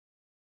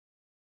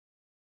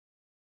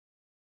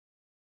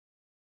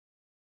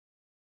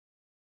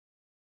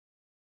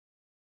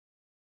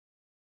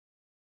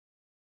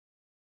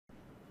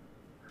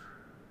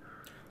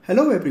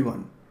Hello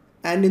everyone,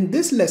 and in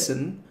this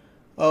lesson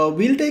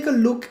we'll take a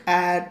look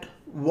at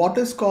what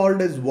is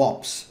called as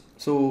VOPs,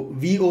 so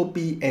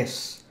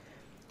VOPs.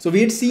 So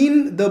we had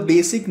seen the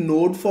basic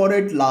node for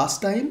it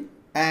last time,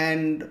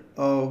 and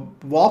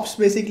VOPs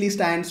basically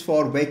stands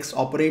for VEX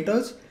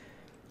operators.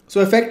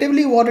 So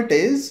effectively what it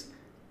is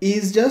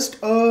just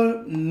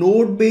a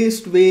node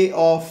based way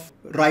of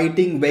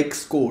writing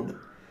VEX code.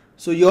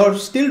 So you're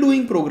still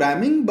doing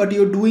programming, but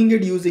you're doing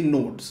it using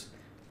nodes.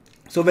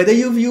 So whether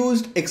you've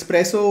used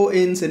Espresso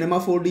in Cinema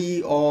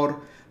 4D or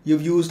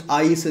you've used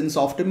ICE in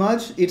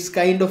Softimage, it's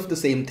kind of the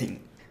same thing.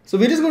 So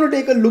we're just going to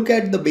take a look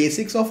at the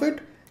basics of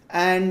it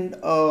and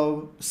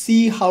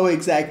see how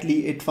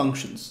exactly it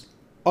functions.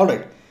 All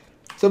right.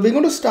 So we're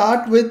going to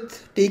start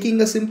with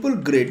taking a simple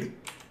grid.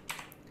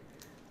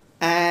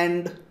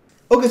 And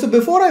okay, so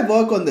before I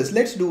work on this,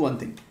 let's do one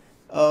thing.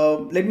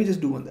 Let me just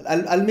do one thing.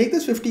 I'll make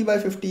this 50 by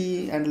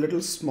 50 and a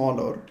little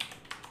smaller.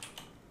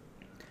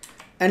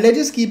 And let's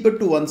just keep it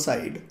to one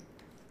side.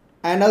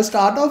 And I'll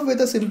start off with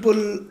a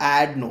simple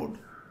add node.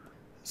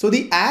 So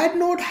the add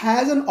node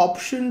has an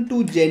option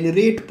to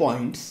generate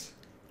points,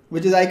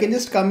 which is I can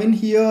just come in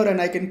here and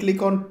I can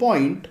click on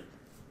point.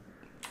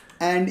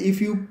 And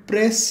if you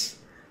press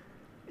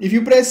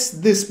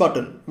this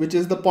button, which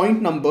is the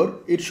point number,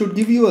 it should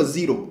give you a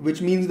 0,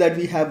 which means that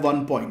we have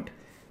 1 point.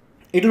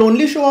 It'll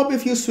only show up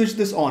if you switch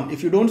this on.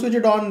 If you don't switch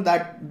it on,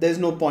 there's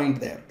no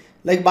point there.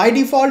 Like by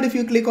default, if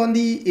you click on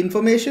the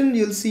information,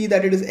 you'll see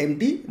that it is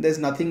empty. There's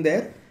nothing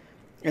there.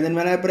 And then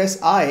when I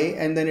press I,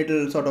 and then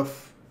it'll sort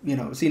of,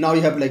 see now you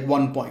have like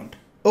 1 point.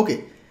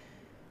 Okay.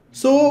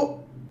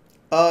 So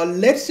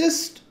let's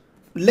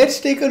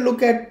take a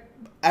look at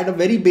a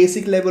very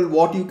basic level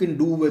what you can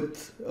do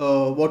with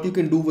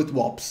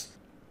VOPs.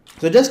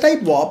 So just type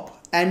VOP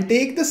and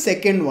take the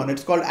second one.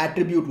 It's called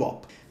attribute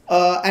VOP.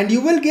 And you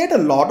will get a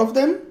lot of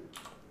them.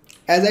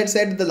 As I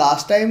said the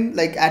last time,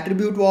 like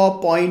attribute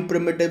VOP, point,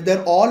 primitive,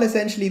 they're all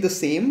essentially the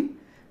same.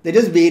 They're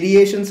just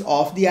variations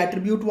of the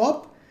attribute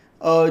VOP,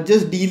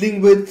 just dealing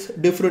with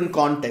different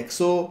contexts.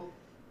 So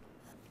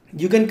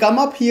you can come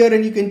up here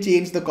and you can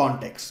change the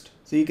context.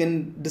 So you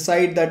can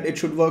decide that it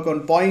should work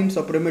on points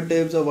or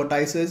primitives or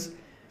vertices.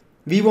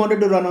 We wanted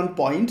to run on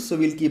points, so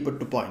we'll keep it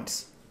to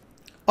points.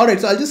 All right,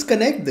 so I'll just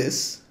connect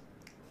this.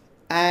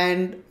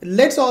 And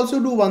let's also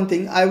do one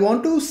thing. I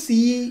want to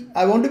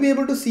be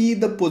able to see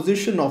the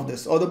position of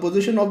this, or the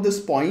position of this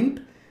point,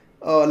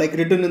 like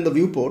written in the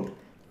viewport.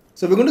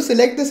 So we're going to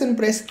select this and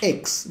press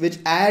X, which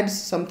adds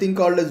something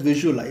called as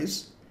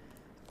visualize.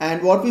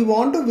 And what we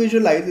want to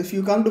visualize, if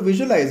you come to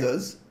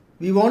visualizers,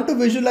 we want to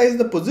visualize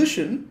the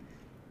position,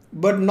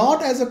 but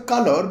not as a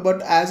color,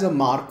 but as a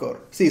marker.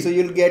 See, so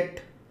you'll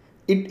get,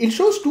 it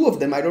shows 2 of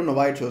them. I don't know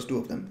why it shows 2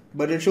 of them,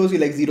 but it shows you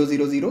like 0,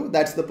 0, 0.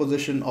 That's the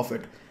position of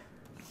it.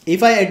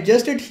 If I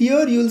adjust it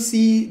here, you'll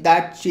see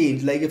that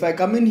change. Like if I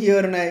come in here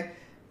and I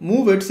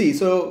move it, see,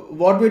 so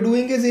what we're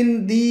doing is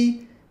in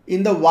the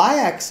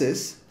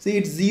y-axis, see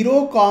it's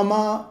 0,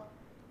 whatever.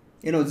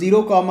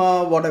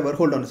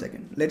 Hold on a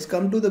second. Let's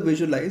come to the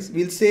visualize.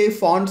 We'll say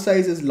font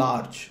size is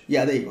large.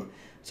 Yeah, there you go.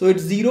 So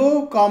it's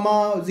 0,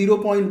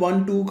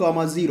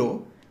 0.12,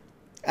 0.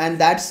 And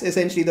that's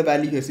essentially the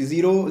value here. See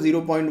 0,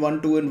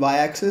 0.12 in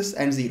y-axis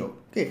and 0.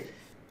 Okay.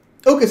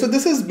 Okay, so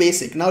this is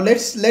basic. Now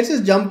let's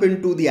just jump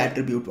into the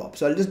attribute VOP.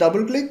 So I'll just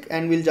double click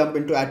and we'll jump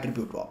into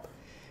attribute VOP.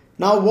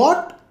 Now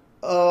what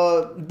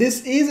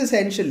this is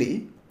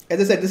essentially,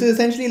 as I said, this is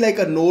essentially like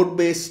a node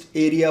based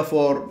area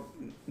for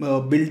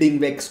building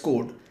VEX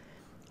code.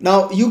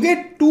 Now you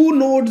get 2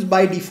 nodes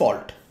by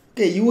default.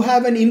 Okay, you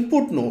have an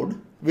input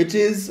node, which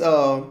is,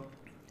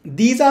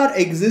 these are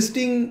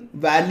existing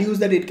values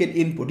that it can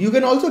input. You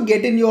can also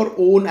get in your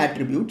own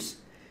attributes,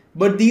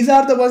 but these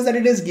are the ones that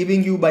it is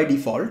giving you by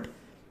default.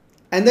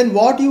 And then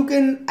what you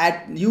can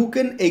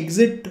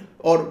exit,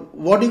 or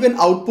what you can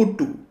output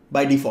to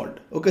by default.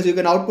 Okay, so you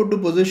can output to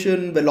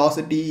position,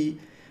 velocity,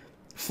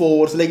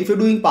 force. Like if you're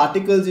doing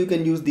particles, you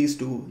can use these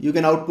 2. You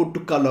can output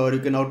to color, you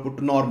can output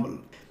to normal.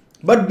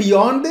 But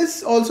beyond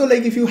this, also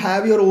like if you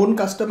have your own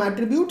custom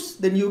attributes,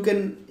 then you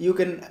can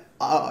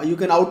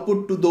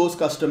output to those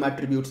custom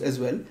attributes as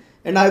well.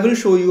 And I will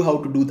show you how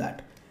to do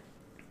that.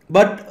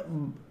 But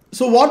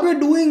so what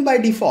we're doing by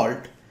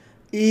default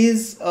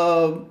is,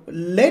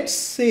 let's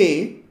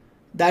say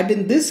that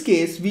in this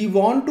case, we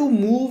want to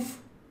move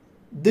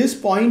this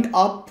point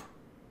up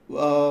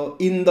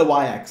in the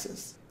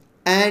y-axis.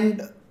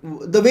 And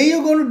the way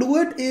you're going to do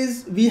it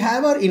is we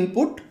have our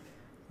input,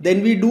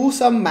 then we do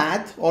some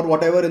math or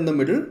whatever in the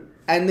middle,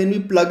 and then we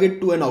plug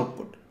it to an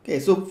output. Okay,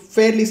 so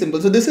fairly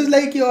simple. So this is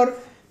like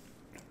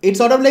it's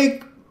sort of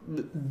like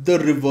the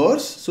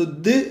reverse. So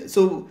this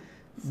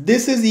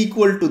is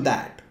equal to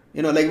that.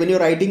 Like when you're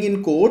writing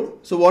in code.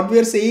 So what we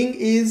are saying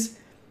is,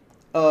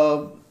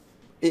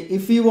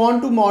 if we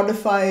want to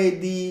modify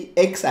the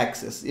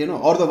x-axis,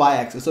 or the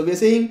y-axis. So we're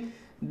saying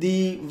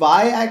the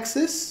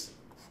y-axis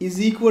is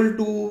equal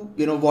to,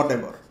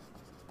 whatever.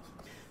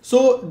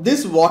 So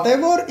this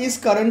whatever is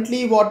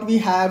currently what we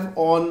have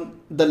on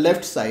the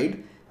left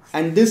side,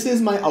 and this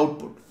is my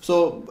output.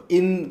 So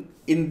in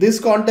in this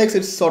context,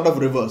 it's sort of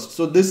reversed.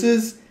 So this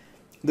is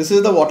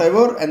the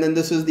whatever, and then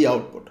this is the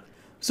output.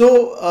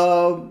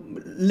 So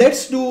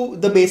let's do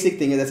the basic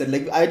thing. As I said,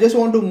 like I just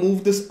want to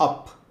move this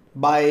up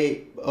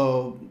by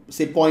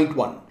say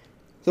 0.1.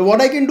 So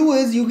what I can do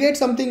is you get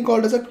something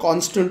called as a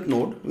constant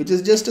node, which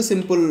is just a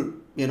simple,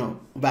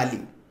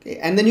 value. Okay?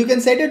 And then you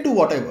can set it to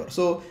whatever.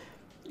 So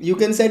you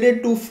can set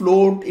it to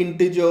float,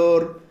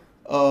 integer,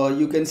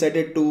 you can set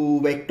it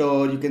to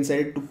vector, you can set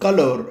it to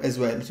color as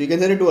well. So you can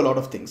set it to a lot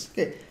of things.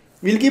 Okay,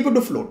 we'll keep it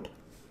to float.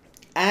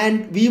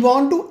 And we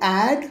want to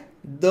add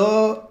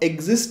the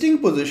existing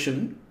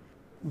position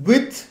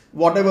with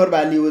whatever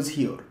value is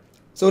here.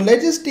 So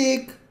let's just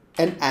take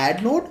an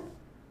add node,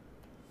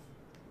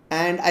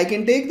 and I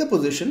can take the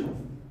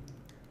position,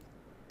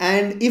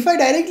 and if I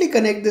directly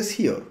connect this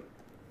here,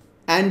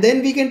 and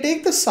then we can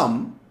take the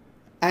sum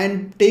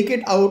and take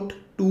it out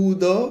to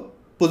the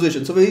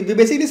position. So we're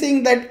basically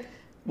saying that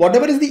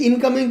whatever is the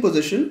incoming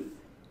position,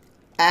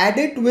 add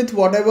it with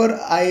whatever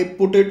I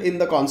put it in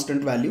the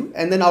constant value,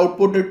 and then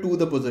output it to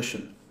the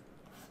position.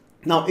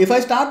 Now, if I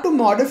start to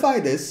modify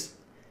this,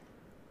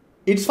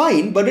 it's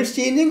fine, but it's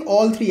changing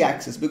all three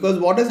axes, because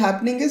what is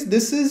happening is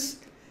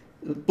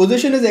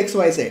position is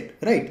XYZ,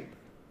 right?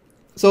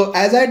 So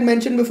as I had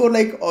mentioned before,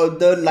 like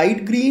the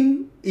light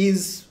green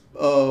is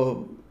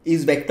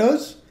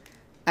vectors,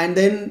 and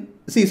then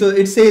see, so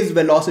it says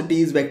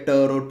velocity is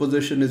vector or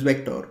position is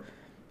vector,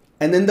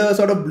 and then the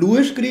sort of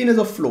bluish green is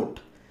a float.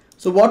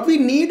 So what we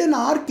need in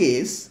our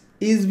case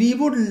is we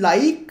would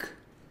like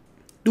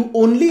to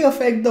only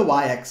affect the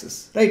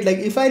y-axis, right? Like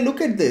if I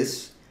look at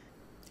this,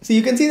 so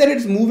you can see that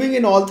it's moving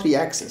in all three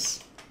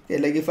axes. Okay,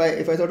 like if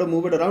I sort of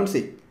move it around,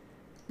 see,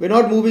 we're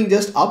not moving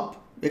just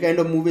up, we're kind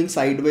of moving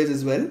sideways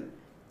as well,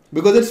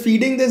 because it's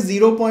feeding this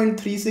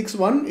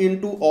 0.361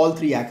 into all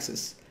three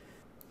axes.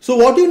 So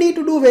what you need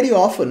to do very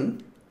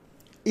often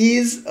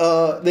is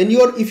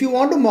if you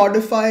want to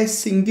modify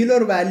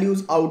singular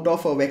values out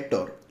of a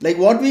vector, like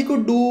what we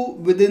could do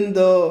within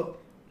the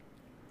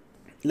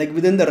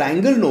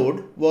wrangle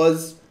node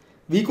was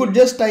we could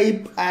just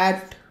type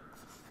at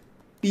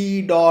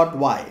p dot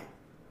y,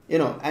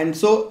 and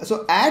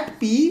so at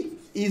p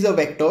is a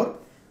vector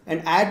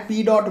and at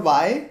p dot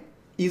y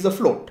is a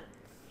float.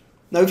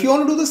 Now if you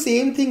want to do the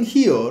same thing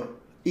here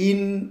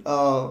in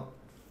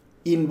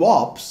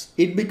VOPs,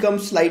 it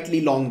becomes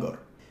slightly longer.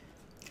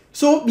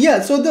 So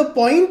yeah, so the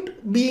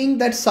point being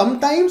that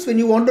sometimes when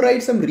you want to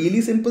write some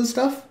really simple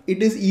stuff,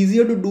 it is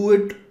easier to do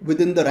it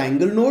within the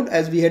wrangle node,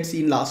 as we had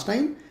seen last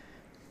time.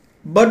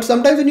 But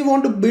sometimes when you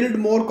want to build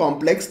more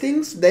complex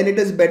things, then it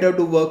is better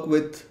to work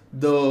within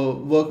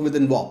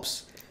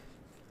VOPs.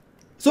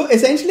 So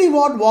essentially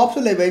what VOPs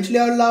will eventually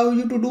allow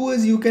you to do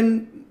is you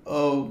can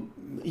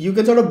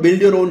sort of build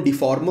your own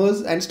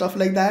deformers and stuff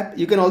like that.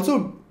 You can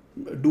also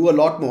do a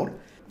lot more.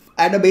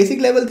 At a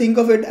basic level, think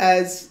of it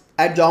as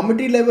at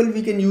geometry level,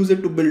 we can use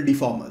it to build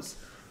deformers,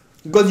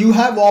 because you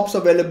have VOPs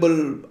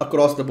available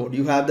across the board.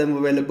 You have them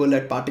available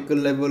at particle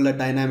level, at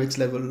dynamics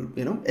level,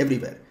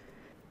 everywhere.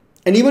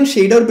 And even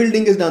shader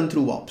building is done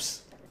through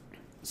VOPs.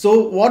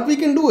 So what we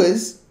can do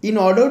is, in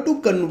order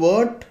to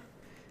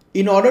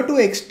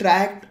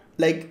extract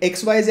like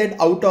XYZ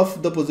out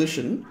of the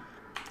position,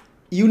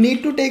 you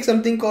need to take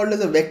something called as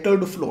a vector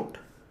to float,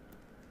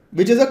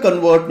 which is a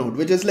convert node,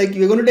 which is like,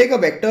 we're going to take a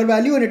vector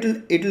value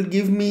and it'll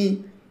give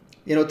me,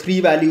 three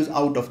values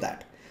out of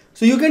that.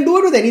 So you can do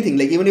it with anything.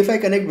 Like even if I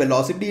connect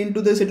velocity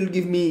into this, it'll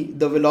give me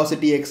the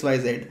velocity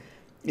XYZ.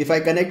 If I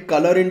connect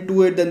color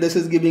into it, then this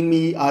is giving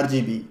me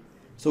RGB.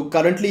 So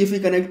currently, if we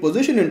connect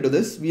position into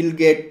this, we'll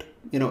get,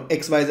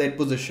 XYZ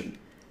position.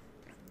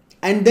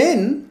 And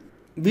then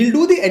we'll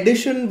do the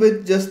addition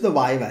with just the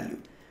Y value.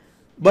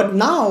 But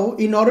now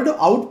in order to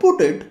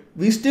output it,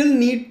 we still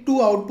need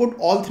to output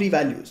all three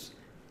values.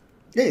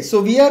 Okay,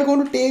 so we are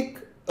going to take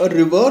a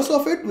reverse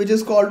of it, which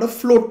is called a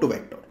float to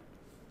vector.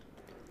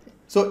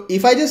 So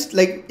if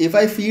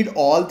I feed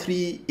all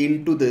three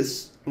into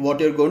this,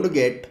 what you're going to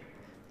get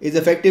is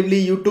effectively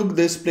you took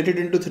this, split it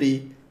into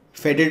three,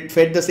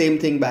 fed the same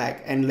thing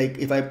back, and like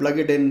if I plug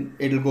it in,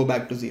 it'll go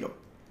back to 0,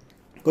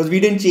 because we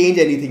didn't change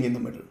anything in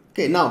the middle.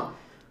 Okay, now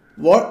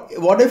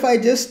what if I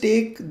just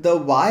take the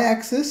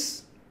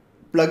y-axis,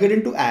 plug it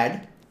into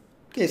add.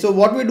 Okay, so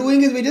what we're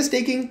doing is we're just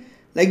taking,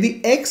 like, the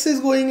x is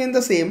going in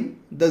the same,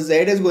 the z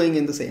is going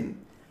in the same,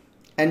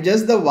 and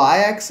just the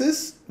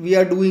y-axis we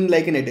are doing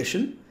like an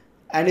addition.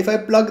 And if I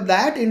plug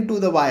that into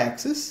the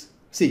y-axis,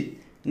 see,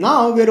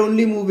 now we're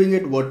only moving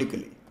it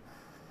vertically.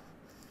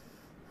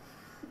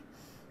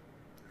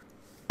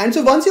 And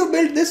so once you've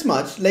built this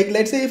much, like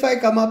let's say if I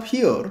come up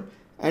here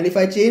and if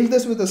I change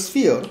this with a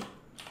sphere,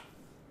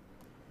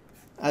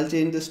 I'll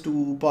change this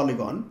to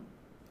polygon.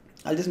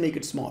 I'll just make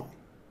it small.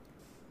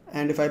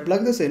 And if I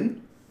plug this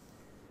in,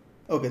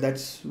 okay,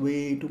 that's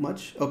way too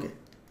much. Okay.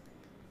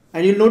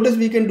 And you'll notice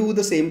we can do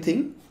the same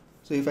thing.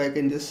 So if I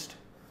can just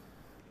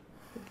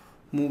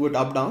move it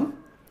up, down.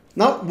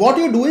 Now what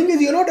you're doing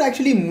is you're not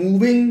actually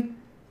moving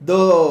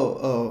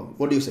the,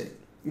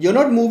 you're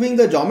not moving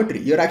the geometry.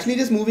 You're actually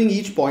just moving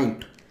each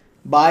point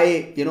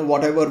by,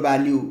 whatever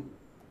value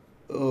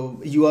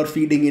you are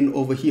feeding in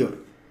over here.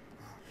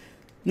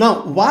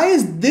 Now, why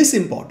is this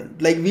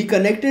important? Like we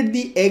connected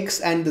the X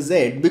and the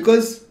Z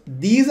because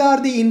these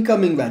are the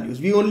incoming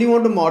values. We only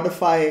want to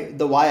modify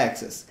the Y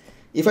axis.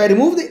 If I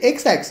remove the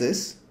X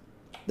axis,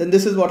 then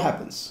this is what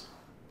happens.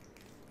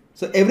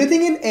 So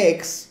everything in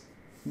X,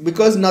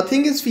 because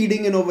nothing is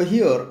feeding in over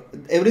here,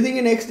 everything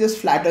in X just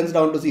flattens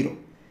down to 0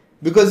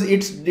 because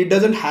it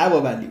doesn't have a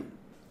value.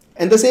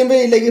 And the same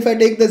way, like if I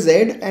take the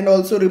Z and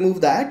also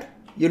remove that,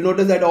 you'll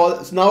notice that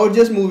so now it's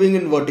just moving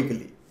in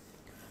vertically.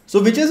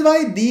 So which is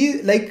why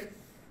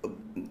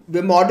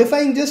we're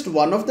modifying just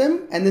one of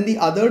them and then the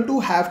other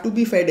two have to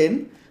be fed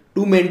in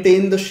to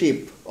maintain the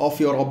shape of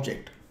your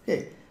object.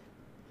 Okay.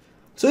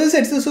 So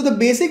the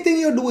basic thing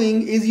you're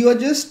doing is you are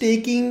just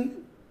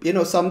taking,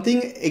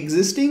 something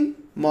existing,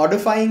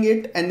 modifying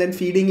it and then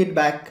feeding it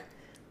back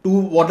to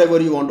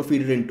whatever you want to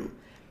feed it into.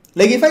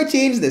 Like if I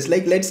change this,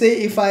 like let's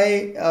say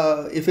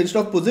if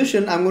instead of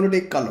position, I'm going to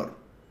take color.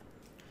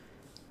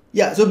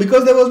 Yeah, so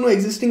because there was no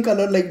existing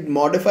color, like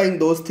modifying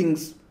those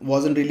things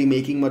wasn't really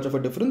making much of a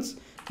difference.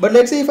 But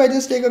let's say if I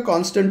just take a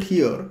constant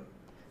here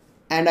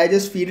and I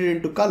just feed it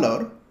into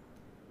color,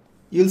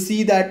 you'll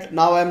see that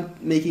now I'm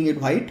making it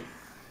white.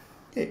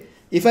 Okay.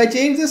 If I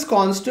change this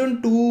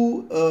constant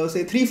to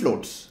say 3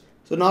 floats,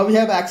 so now we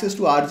have access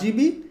to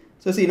RGB.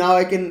 So see, now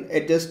I can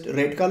adjust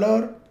red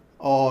color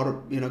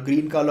or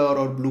green color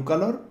or blue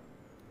color.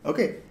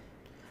 Okay.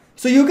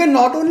 So you can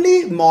not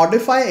only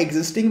modify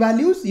existing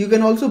values, you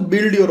can also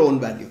build your own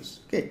values.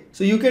 Okay.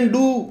 So you can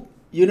do,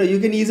 you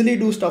can easily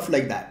do stuff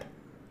like that.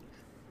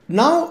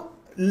 Now,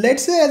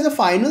 let's say as a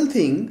final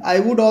thing,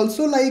 I would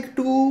also like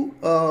to,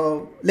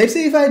 let's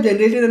say if I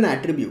generated an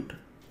attribute,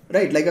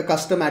 right? Like a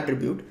custom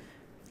attribute,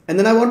 and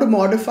then I want to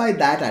modify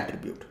that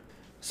attribute.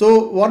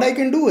 So what I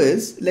can do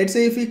is, let's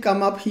say if we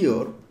come up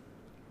here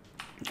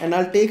and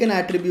I'll take an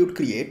attribute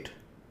create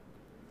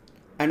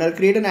and I'll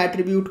create an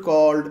attribute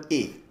called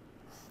A.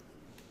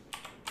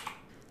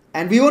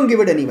 And we won't give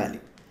it any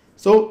value.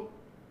 So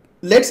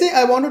let's say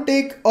I want to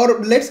take, or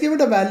let's give it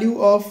a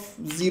value of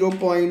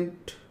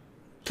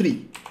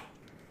 0.3.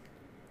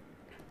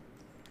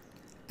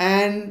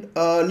 And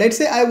let's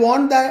say I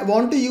want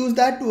to use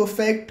that to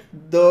affect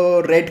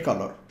the red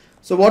color.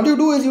 So what you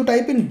do is you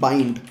type in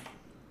bind.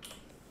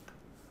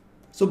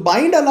 So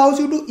bind allows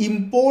you to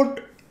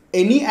import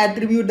any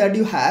attribute that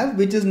you have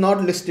which is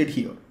not listed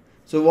here.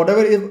 So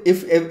whatever,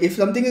 if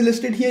something is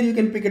listed here, you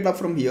can pick it up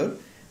from here.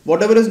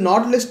 Whatever is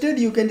not listed,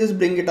 you can just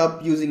bring it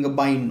up using a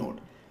bind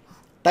node.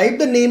 Type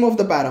the name of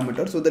the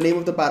parameter. So the name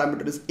of the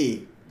parameter is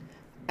A.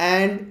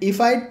 And if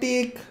I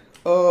take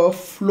a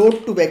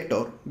float to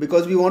vector,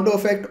 because we want to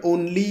affect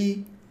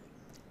only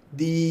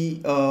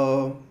the,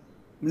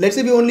 let's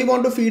say we only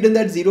want to feed in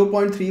that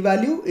 0.3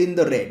 value in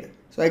the red.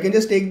 So I can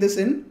just take this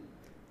in.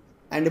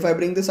 And if I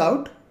bring this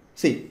out,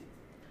 see.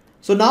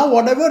 So now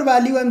whatever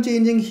value I'm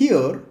changing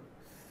here,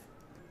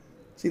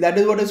 see, that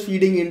is what is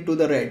feeding into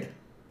the red.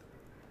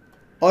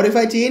 Or if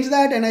I change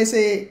that and I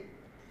say,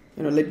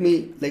 let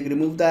me like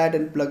remove that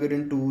and plug it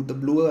into the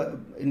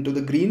blue, into the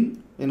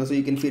green, so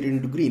you can feed it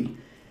into green.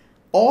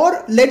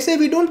 Or let's say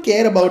we don't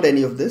care about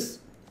any of this.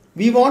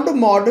 We want to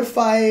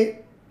modify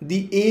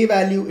the A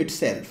value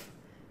itself.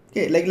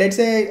 Okay, like let's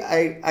say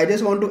I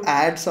just want to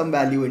add some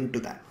value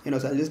into that.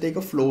 So I'll just take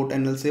a float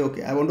and I'll say,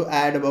 okay, I want to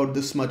add about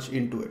this much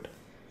into it.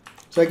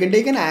 So I can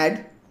take an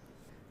add,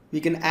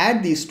 we can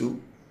add these two,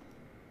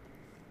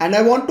 and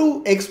I want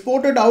to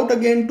export it out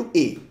again to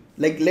A.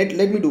 Like let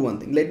me do one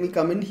thing. Let me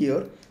come in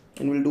here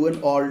and we'll do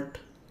an alt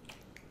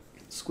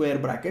square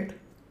bracket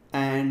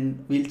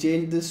and we'll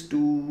change this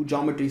to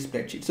geometry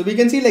spreadsheet. So we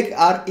can see like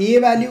our A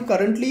value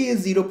currently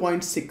is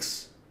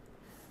 0.6,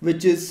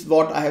 which is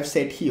what I have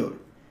set here.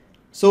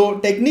 So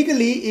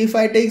technically, if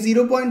I take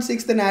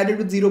 0.6 and add it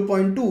with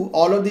 0.2,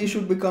 all of these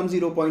should become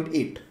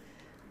 0.8.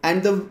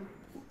 And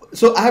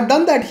so I have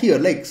done that here.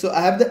 Like, so I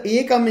have the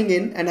A coming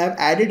in and I have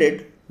added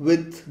it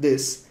with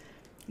this.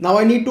 Now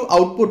I need to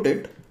output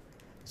it.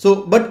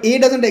 So, but A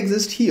doesn't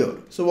exist here.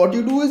 So what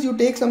you do is you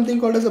take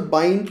something called as a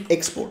bind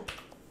export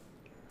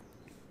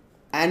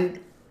and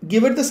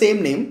give it the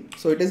same name.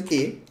 So it is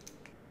A,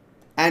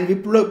 and we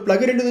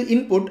plug it into the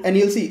input and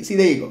you'll see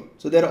there you go.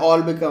 So they've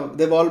all become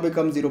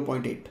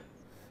 0.8.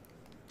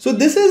 So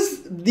this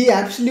is the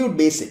absolute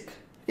basic.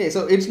 Okay,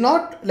 so it's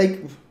not like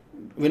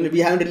when we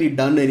haven't really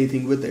done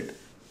anything with it,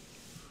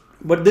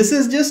 but this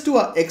is just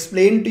to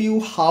explain to you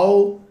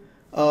how,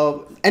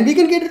 and we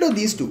can get rid of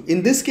these two.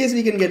 In this case,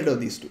 we can get rid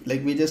of these two.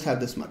 Like we just have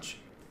this much.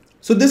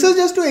 So this is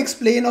just to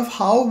explain of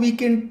how we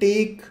can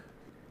take,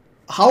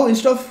 how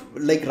instead of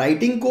like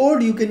writing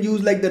code, you can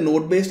use like the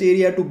node-based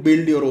area to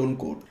build your own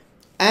code.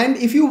 And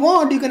if you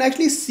want, you can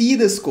actually see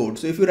this code.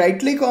 So if you right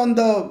click on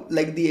the,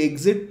 like the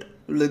exit,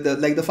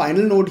 like the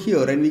final node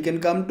here, and we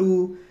can come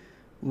to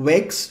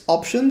Vex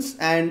options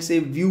and say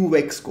view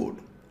Vex code.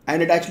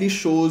 And it actually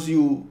shows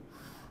you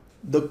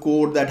the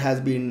code that has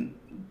been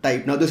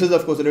typed. Now this is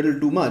of course a little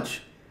too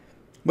much,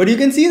 but you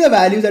can see the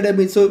values that have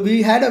been, so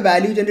we had a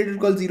value generated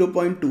called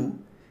 0.2,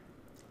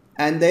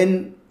 and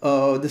then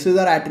this is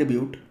our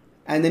attribute.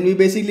 And then we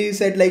basically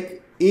said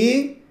like,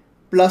 a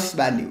plus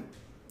value,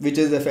 which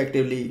is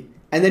effectively,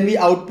 and then we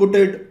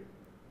outputted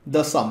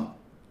the sum.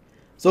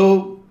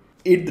 So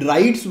it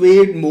writes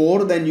way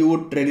more than you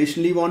would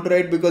traditionally want to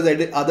write, because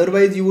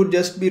otherwise you would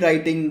just be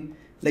writing,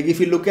 like if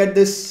you look at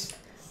this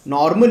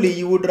normally,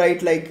 you would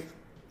write like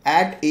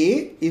at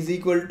a is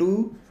equal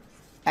to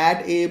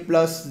at a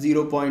plus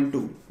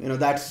 0.2.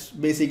 That's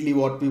basically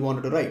what we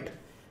wanted to write.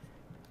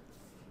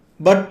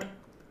 But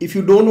if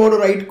you don't want to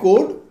write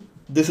code,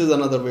 this is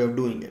another way of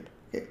doing it.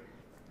 Okay.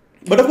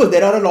 But of course,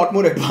 there are a lot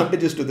more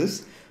advantages to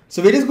this.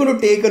 So we're just going to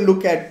take a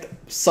look at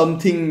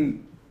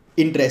something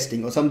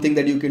interesting or something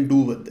that you can do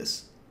with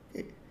this.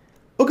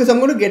 Okay, so I'm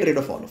going to get rid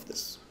of all of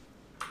this.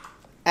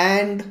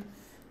 And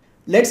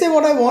let's say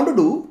what I want to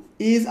do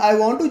is I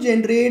want to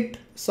generate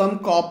some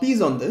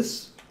copies on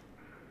this,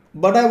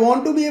 but I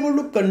want to be able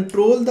to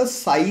control the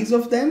size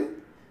of them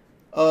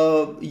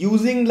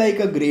using like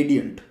a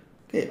gradient,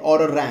 okay,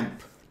 or a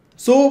ramp.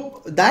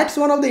 So that's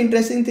one of the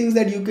interesting things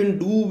that you can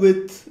do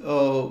with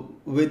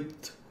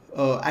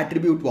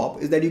attribute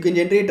VOP, is that you can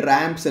generate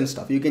ramps and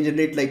stuff. You can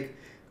generate like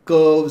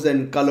curves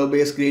and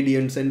color-based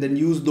gradients and then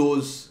use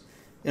those,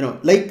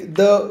 like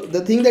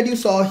the thing that you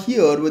saw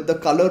here with the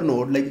color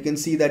node, like you can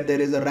see that there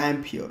is a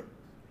ramp here,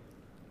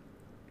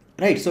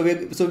 right? So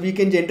we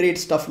can generate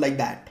stuff like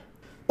that.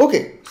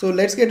 Okay, so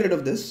let's get rid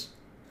of this.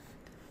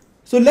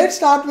 So let's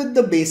start with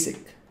the basic.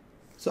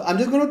 So I'm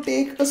just going to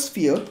take a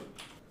sphere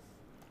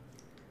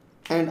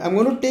and I'm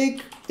going to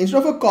take,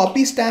 instead of a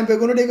copy stamp, we're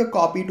going to take a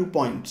copy to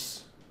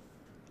points,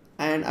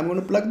 and I'm going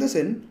to plug this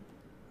in.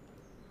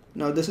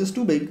 Now this is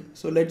too big,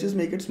 so let's just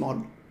make it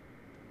small.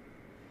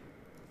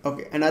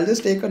 Okay, and I'll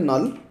just take a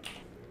null.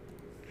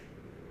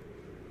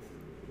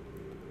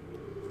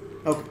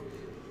 Okay,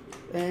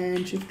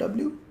 and shift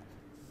W.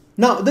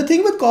 Now the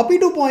thing with copy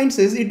to points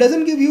is it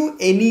doesn't give you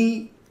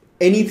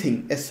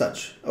anything as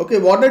such. Okay,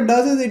 what it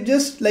does is it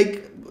just,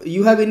 like,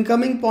 you have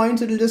incoming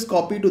points, it will just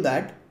copy to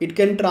that. It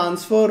can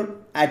transfer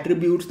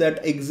attributes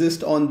that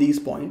exist on these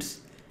points.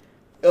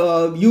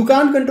 You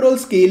can't control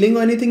scaling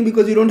or anything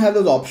because you don't have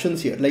those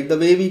options here, like the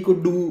way we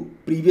could do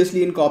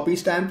previously in copy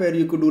stamp, where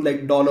you could do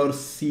like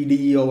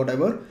 $CD or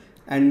whatever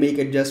and make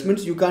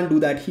adjustments. You can't do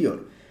that here.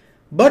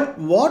 But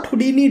what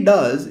Houdini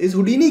does is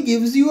Houdini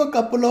gives you a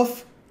couple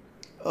of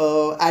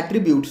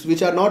attributes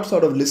which are not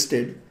sort of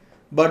listed,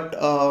 but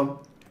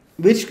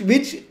which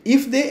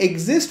if they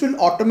exist will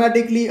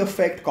automatically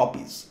affect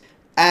copies.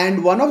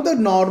 And one of the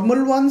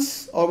normal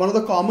ones, or one of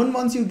the common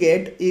ones you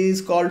get,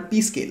 is called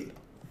p-scale.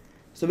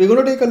 So we're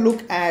going to take a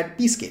look at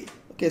p-scale.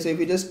 Okay, so if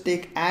you just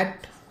take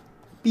at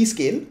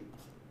p-scale,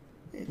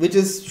 which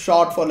is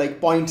short for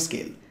like point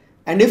scale,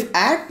 and if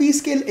at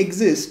p-scale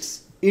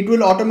exists, it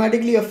will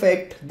automatically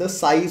affect the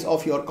size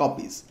of your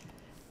copies.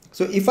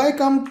 So if I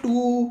come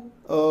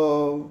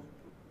to,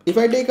 if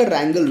I take a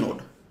wrangle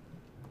node,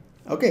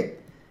 okay,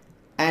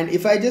 and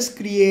if I just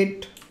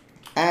create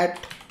at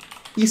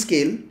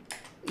p-scale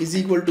is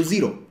equal to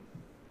 0,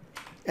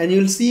 and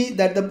you'll see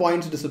that the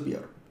points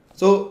disappear.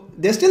 So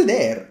they're still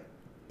there.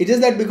 It's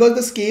just that because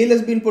the scale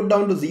has been put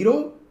down to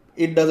 0,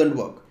 it doesn't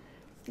work.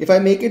 If I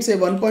make it say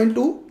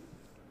 1.2,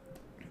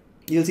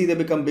 you'll see they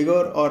become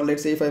bigger, or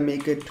let's say if I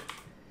make it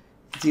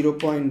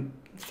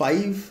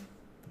 0.5,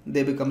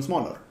 they become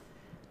smaller.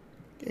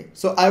 Okay,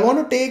 so I want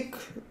to take,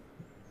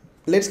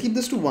 let's keep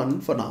this to 1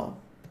 for now,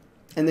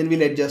 and then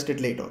we'll adjust it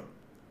later.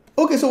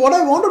 Okay, so what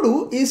I want to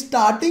do is,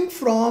 starting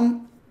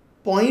from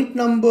point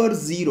number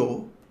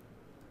 0,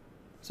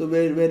 so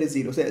where is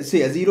 0? So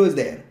yeah, 0 is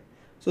there.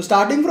 So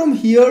starting from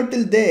here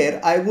till there,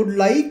 I would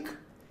like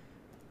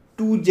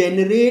to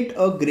generate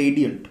a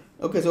gradient.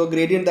 Okay, so a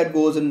gradient that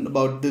goes in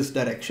about this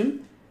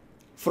direction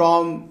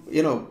from,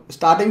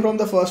 starting from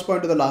the first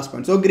point to the last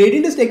point. So a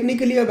gradient is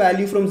technically a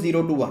value from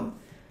 0 to 1.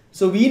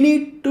 So we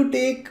need to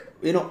take,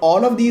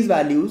 all of these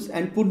values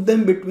and put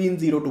them between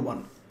 0 to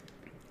 1.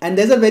 And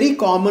there's a very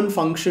common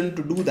function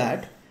to do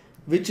that,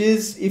 which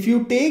is if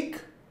you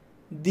take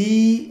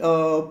the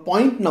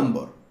point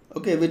number,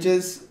 okay, which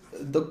is,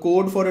 the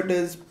code for it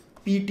is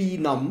pt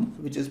num,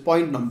 which is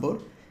point number,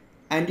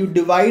 and you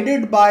divide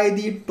it by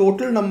the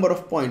total number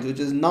of points, which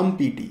is num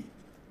pt.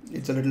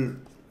 It's a little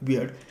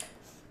weird.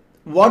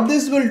 What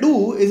this will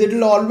do is it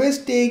will always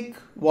take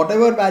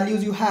whatever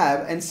values you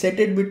have and set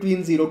it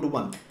between 0 to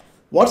 1.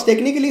 What's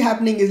technically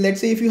happening is, let's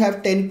say if you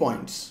have 10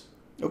 points,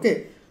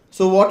 okay,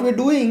 so what we're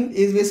doing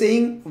is we're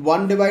saying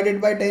 1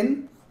 divided by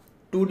 10,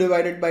 2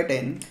 divided by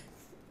 10,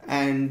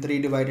 and 3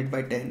 divided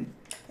by 10,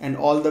 and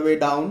all the way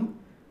down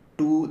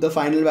to the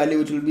final value,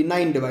 which will be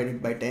 9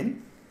 divided by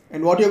 10.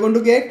 And what you're going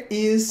to get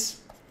is,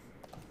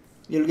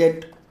 you'll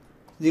get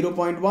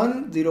 0.1,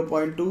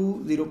 0.2,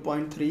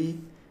 0.3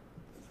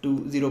 to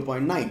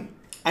 0.9.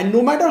 And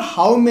no matter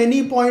how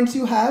many points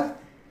you have,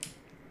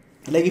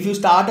 like if you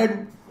start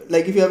at,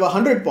 like if you have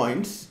 100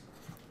 points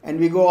and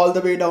we go all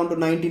the way down to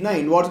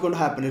 99, what's going to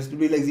happen? It's going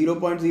to be like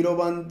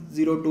 0.01,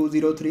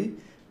 02, 03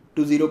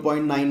 to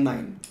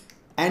 0.99.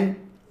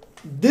 And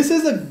this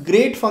is a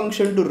great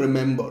function to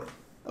remember.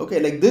 Okay,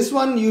 like this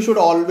one you should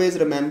always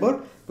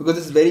remember because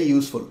it's very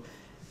useful.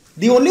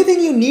 The only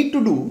thing you need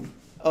to do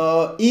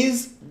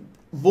is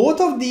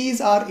both of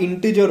these are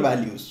integer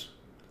values.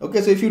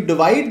 Okay, so if you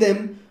divide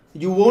them,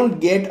 you won't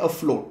get a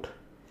float.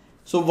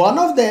 So one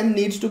of them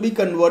needs to be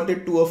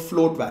converted to a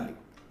float value.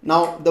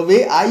 Now, the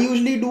way I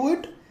usually do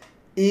it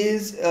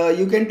is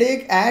you can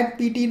take add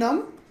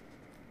ptnum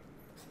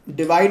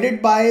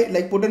divided by,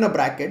 like, put in a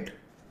bracket,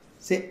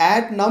 say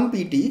add num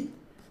pt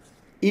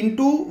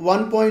into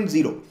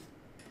 1.0.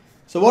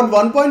 So what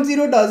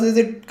 1.0 does is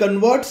it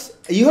converts,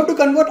 you have to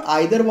convert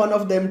either one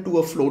of them to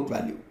a float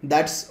value.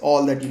 That's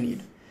all that you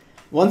need.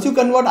 Once you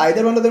convert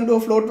either one of them to a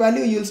float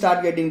value, you'll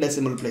start getting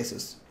decimal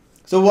places.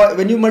 So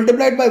when you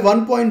multiply it by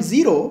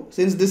 1.0,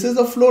 since this is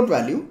a float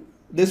value,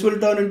 this will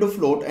turn into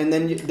float, and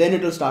then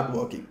it will start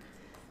working.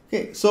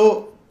 Okay,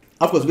 so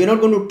of course we're not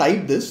going to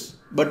type this,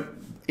 but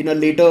in a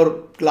later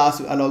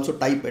class I'll also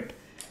type it.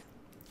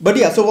 But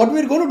yeah, so what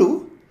we're going to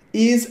do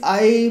is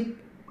I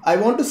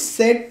want to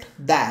set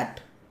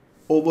that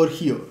over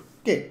here.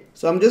 Okay,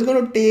 so I'm just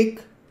going to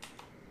take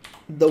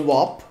the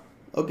VOP.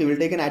 Okay, we'll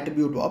take an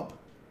attribute VOP,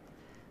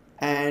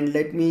 and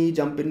let me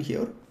jump in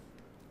here.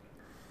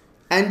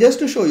 And just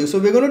to show you, so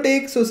we're going to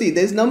take, so see,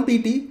 there's num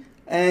pt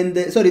and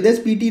there's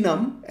pt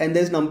num and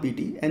there's num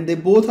pt, and they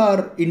both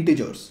are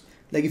integers.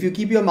 Like if you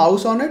keep your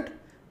mouse on it,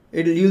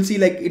 you'll see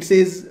like it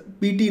says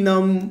pt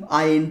num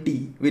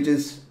int, which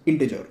is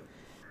integer.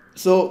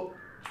 So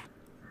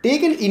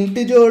take an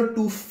integer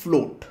to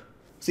float.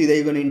 See, there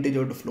you go, an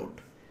integer to float.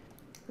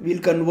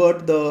 We'll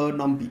convert the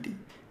num pt,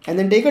 and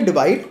then take a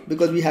divide,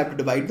 because we have to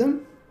divide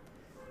them.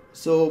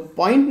 So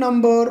point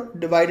number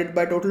divided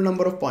by total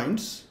number of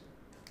points.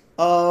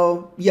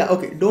 Yeah,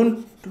 okay,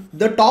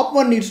 the top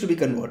one needs to be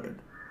converted.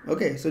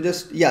 Okay, so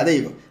just, yeah, there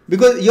you go.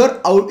 Because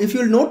if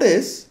you'll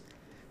notice,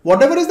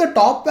 whatever is the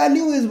top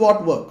value is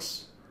what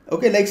works.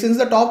 Okay, like since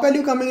the top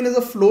value coming in is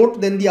a float,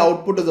 then the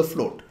output is a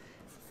float.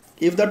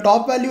 If the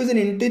top value is an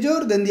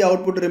integer, then the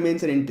output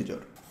remains an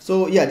integer.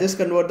 So yeah, just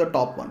convert the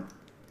top one.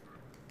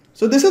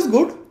 So this is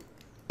good.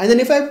 And then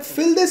if I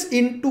fill this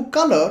into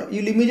color,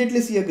 you'll immediately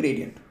see a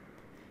gradient.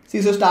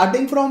 See, so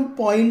starting from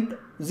point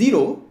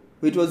 0,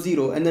 which was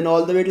 0, and then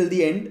all the way till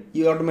the end,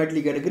 you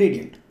automatically get a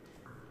gradient.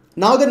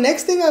 Now the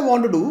next thing I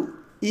want to do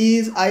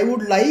is I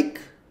would like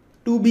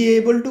to be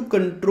able to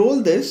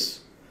control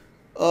this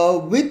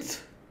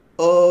with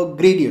a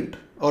gradient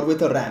or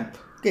with a ramp.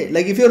 Okay,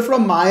 like if you're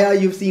from Maya,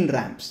 you've seen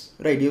ramps,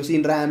 right? You've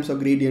seen ramps or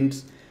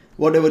gradients,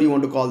 whatever you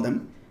want to call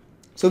them.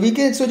 So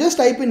just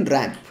type in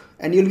ramp,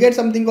 and you'll get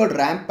something called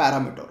ramp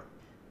parameter.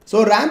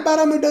 So ramp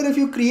parameter, if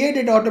you create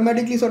it,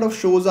 automatically sort of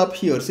shows up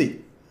here.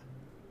 See,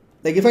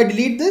 like if I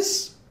delete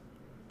this,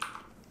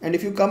 and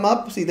if you come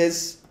up, see,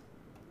 there's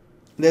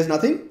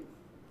nothing.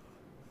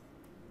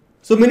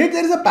 So minute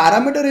there is a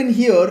parameter in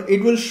here,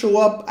 it will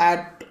show up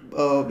at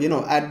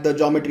at the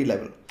geometry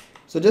level.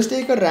 So just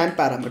take a ramp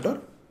parameter,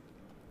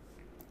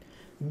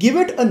 give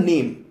it a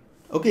name.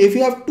 Okay, if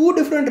you have two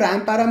different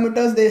ramp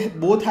parameters, they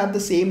both have the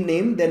same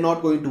name, they're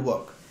not going to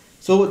work.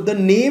 So the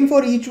name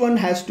for each one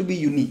has to be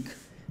unique.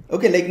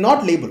 Okay, like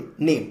not label,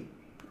 name.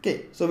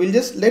 Okay, so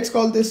let's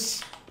call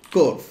this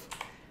curve.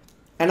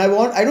 And I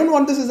don't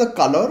want this as a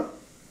color.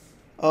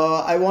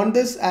 I want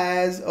this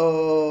as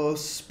a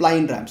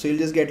spline ramp. So you'll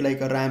just get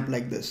like a ramp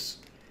like this.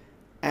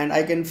 And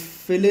I can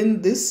fill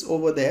in this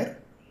over there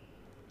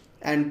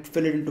and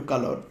fill it into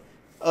color.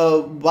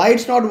 Why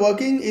it's not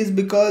working is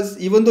because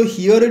even though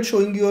here it's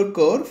showing you a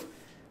curve,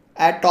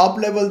 at top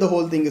level the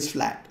whole thing is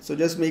flat. So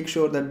just make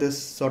sure that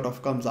this sort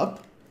of comes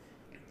up.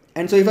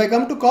 And so if I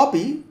come to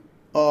copy,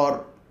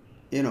 or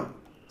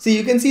see,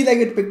 you can see like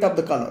it picked up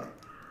the color.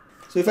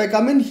 So if I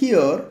come in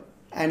here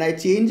and I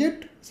change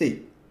it,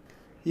 see,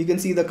 you can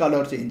see the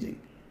color changing.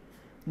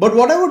 But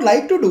what I would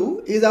like to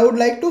do is I would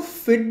like to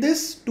fit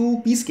this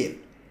to p-scale,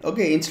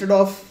 okay, instead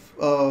of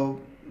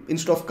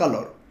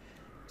color.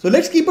 So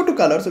let's keep it to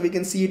color so we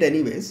can see it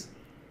anyways.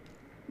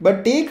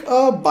 But take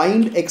a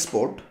bind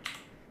export,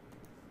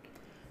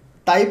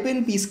 type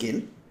in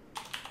p-scale,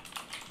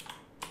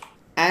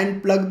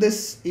 and plug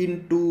this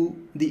into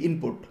the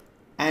input.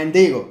 And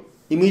there you go.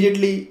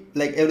 Immediately,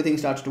 like everything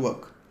starts to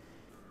work.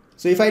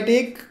 So if I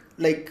take,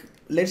 like,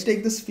 let's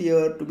take the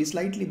sphere to be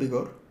slightly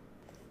bigger.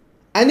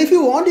 And if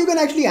you want, you can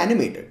actually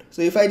animate it.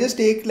 So if I just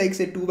take, like,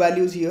 say, two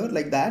values here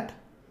like that,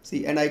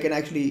 see, and I can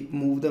actually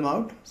move them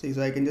out. See,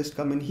 so I can just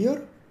come in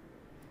here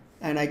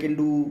and I can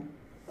do,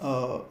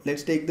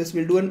 let's take this,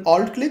 we'll do an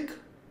alt click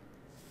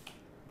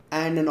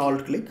and an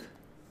alt click.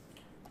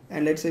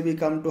 And let's say we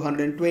come to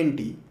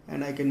 120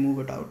 and I can move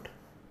it out.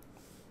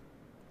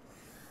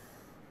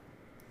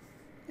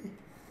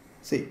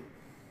 See.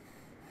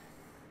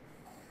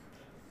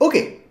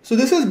 Okay, so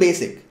this is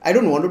basic. I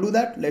don't want to do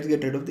that. Let's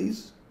get rid of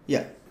these.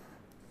 Yeah.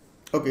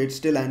 Okay, it's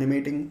still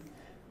animating.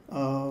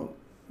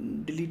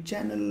 Delete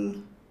channel.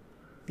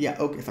 Yeah,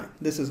 okay, fine.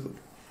 This is good.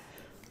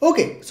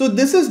 Okay, so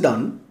this is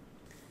done.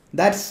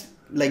 That's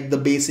like the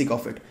basic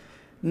of it.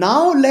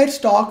 Now let's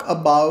talk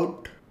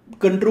about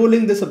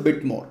controlling this a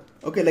bit more.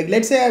 Okay, like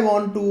let's say I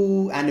want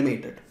to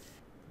animate it.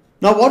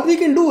 Now what we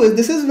can do is,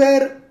 this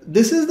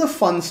is the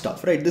fun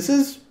stuff, right? This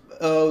is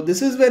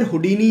this is where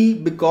Houdini,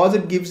 because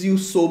it gives you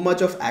so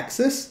much of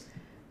access,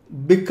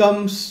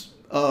 becomes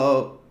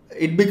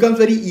it becomes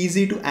very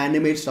easy to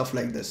animate stuff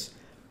like this.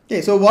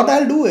 Okay, so what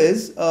I'll do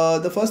is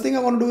the first thing I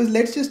want to do is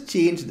let's just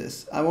change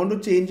this. I want to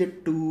change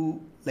it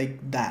to like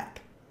that.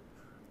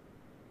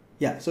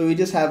 Yeah, so we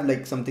just have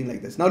like something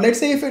like this. Now let's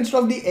say if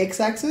instead of the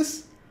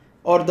x-axis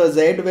or the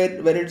z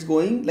where it's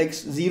going, like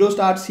 0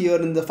 starts here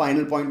and the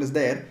final point is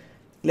there.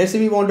 Let's say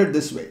we want it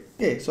this way.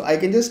 Okay, so I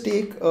can just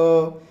take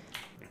a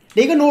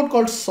node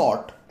called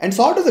sort, and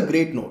sort is a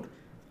great node.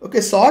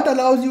 Okay, sort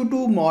allows you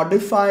to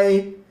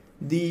modify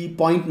the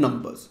point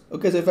numbers.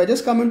 Okay, so if I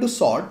just come into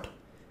sort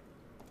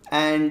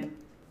and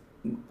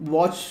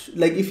watch,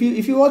 like if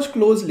you watch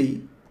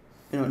closely,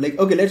 like,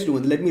 okay, let's do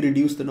it. Let me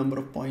reduce the number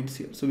of points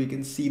here so we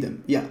can see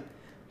them. Yeah,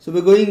 so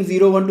we're going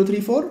 0, 1, 2,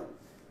 3, 4.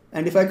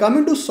 And if I come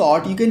into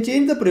sort, you can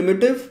change the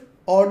primitive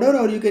order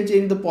or you can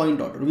change the point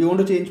order. We want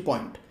to change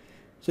point.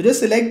 So just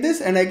select this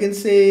and I can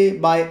say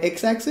by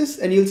x-axis,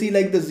 and you'll see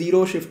like the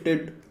 0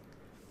 shifted,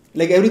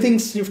 like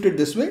everything's shifted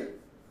this way.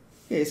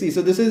 Okay, see,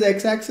 so this is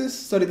x-axis,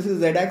 sorry, this is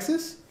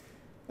z-axis.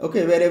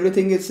 Okay, where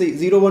everything is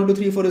 0, 1, 2,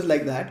 3, 4 is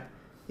like that.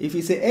 If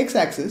we say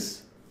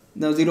x-axis,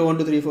 now 0, 1,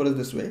 2, 3, 4 is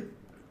this way.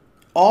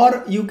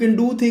 Or you can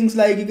do things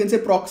like you can say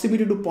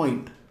proximity to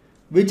point,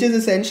 which is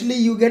essentially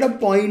you get a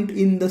point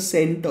in the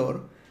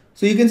center.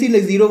 So you can see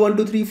like 0, 1,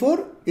 2, 3,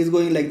 4 is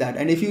going like that.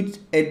 And if you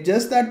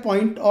adjust that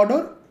point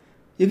order,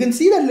 you can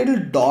see that little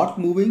dot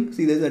moving.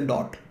 See, there's a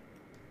dot.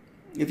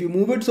 If you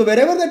move it, so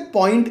wherever that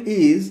point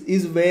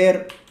is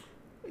where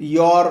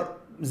your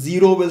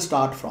 0 will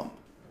start from.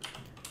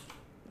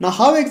 Now,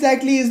 how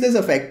exactly is this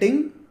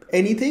affecting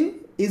anything?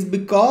 Is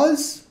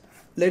because,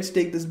 let's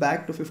take this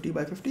back to 50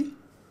 by 50.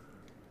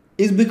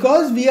 Is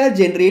because we are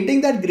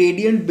generating that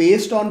gradient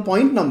based on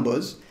point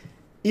numbers.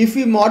 If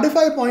we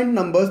modify point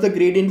numbers, the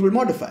gradient will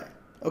modify.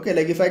 Okay,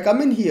 like if I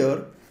come in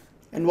here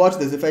and watch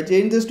this, if I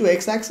change this to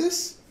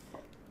x-axis,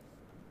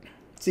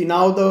 see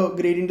now the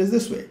gradient is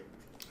this way.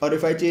 Or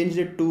if I changed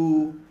it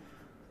to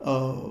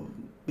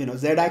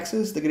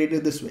z-axis, the gradient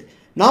is this way.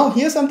 Now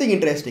here's something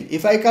interesting.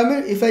 If I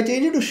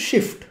change it to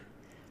shift,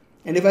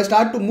 and if I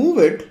start to move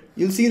it,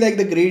 you'll see like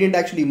the gradient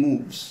actually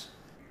moves.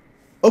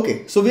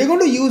 Okay, so we're going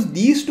to use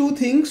these two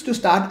things to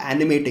start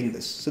animating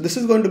this. So this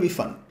is going to be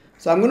fun.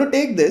 So I'm going to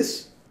take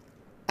this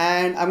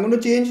and I'm going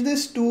to change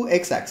this to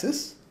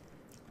x-axis.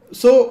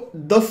 So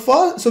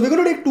we're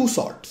going to take two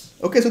sorts.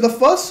 Okay, so the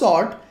first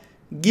sort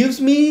gives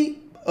me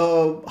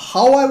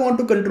how I want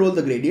to control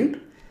the gradient.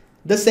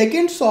 The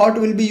second sort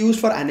will be used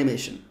for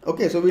animation.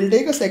 Okay, so we'll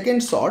take a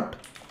second sort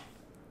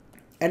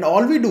and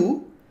all we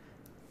do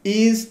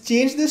is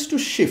change this to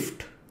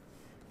shift.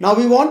 Now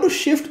we want to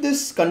shift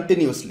this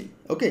continuously.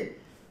 Okay,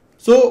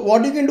 so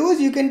what you can do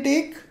is you can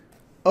take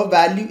a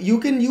value, you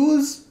can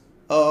use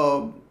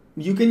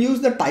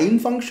the time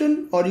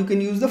function or you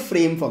can use the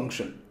frame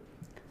function.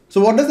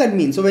 So what does that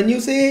mean? So when you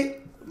say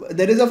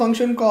there is a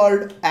function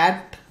called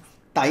at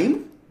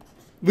time,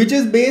 which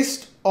is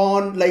based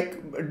on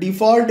like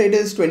default, it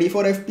is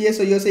 24 FPS.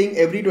 So you're saying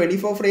every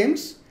 24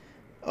 frames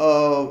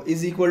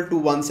is equal to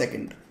 1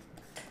 second,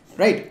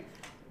 right?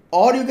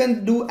 Or you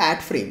can do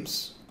at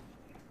frames.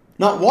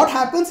 Now what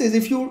happens is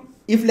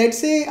if let's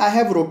say I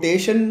have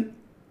rotation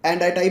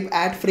and I type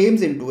at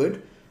frames into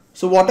it,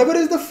 so whatever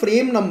is the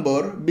frame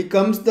number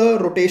becomes the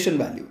rotation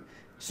value.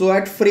 So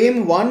at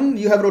frame 1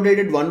 you have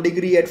rotated 1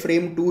 degree, at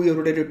frame 2 you have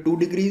rotated 2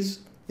 degrees,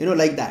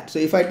 like that. So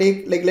if I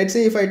take, like, let's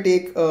say if I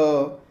take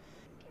a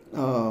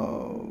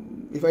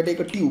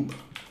tube,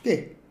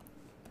 okay,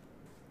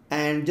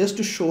 and just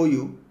to show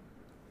you,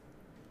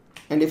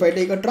 and if I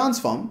take a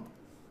transform,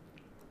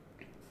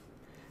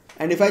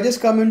 and if I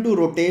just come into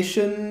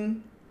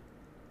rotation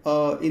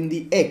in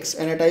the X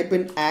and I type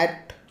in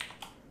at,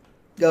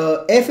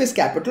 F is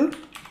capital,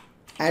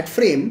 at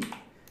frame,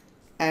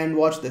 and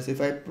watch this, if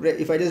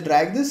I just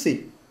drag this,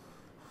 see.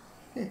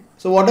 Okay.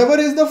 So whatever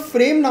is the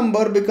frame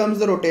number becomes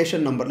the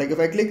rotation number. Like if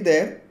I click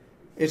there,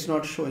 it's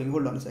not showing.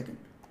 Hold on a second.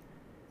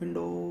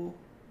 Window.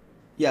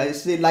 Yeah,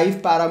 it's the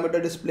live parameter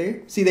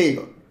display. See, there you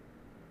go.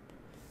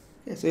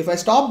 Okay, so if I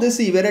stop this,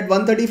 see, we're at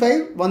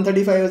 135.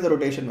 135 is the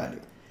rotation value.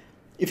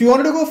 If you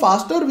wanted to go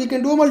faster, we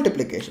can do a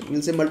multiplication.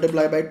 We'll say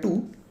multiply by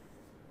 2.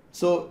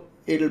 So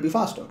it will be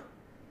faster.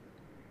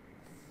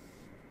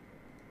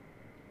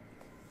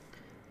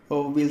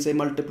 Or we'll say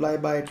multiply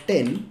by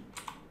 10.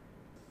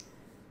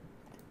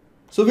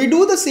 So we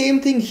do the same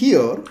thing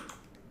here,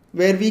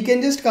 where we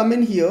can just come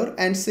in here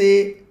and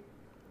say,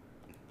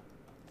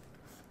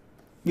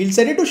 we'll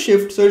set it to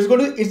shift. So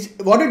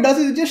what it does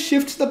is it just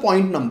shifts the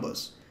point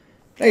numbers,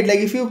 right? Like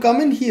if you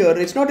come in here,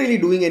 it's not really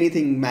doing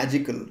anything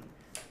magical.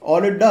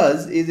 All it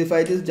does is if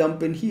I just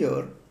jump in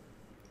here,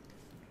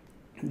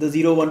 the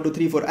 0, 1, 2,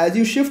 3, 4, as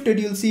you shift it,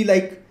 you'll see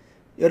like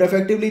you're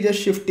effectively just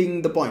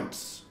shifting the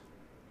points.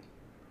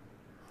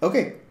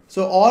 Okay,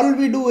 so all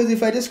we do is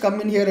if I just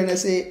come in here and I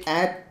say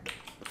at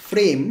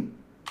frame,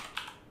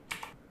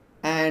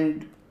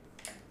 and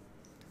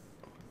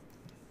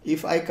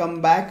if I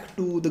come back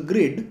to the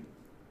grid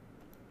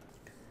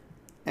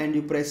and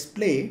you press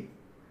play,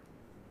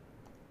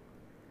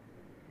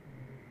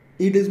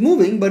 it is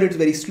moving, but it's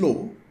very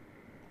slow.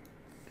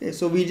 Okay,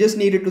 so we just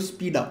need it to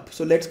speed up.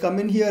 So let's come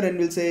in here and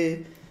we'll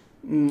say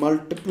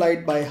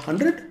multiplied by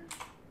 100.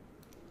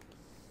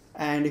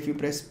 And if you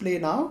press play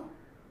now,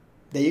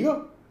 there you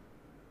go.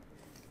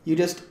 You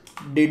just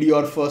did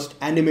your first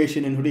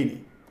animation in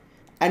Houdini.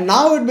 And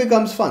now it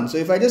becomes fun. So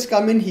if I just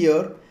come in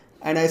here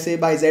and I say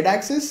by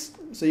Z-axis,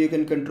 so you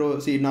can control,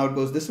 see now it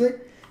goes this way.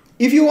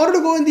 If you wanted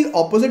to go in the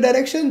opposite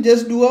direction,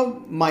 just do a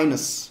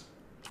minus.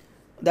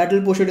 That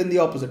will push it in the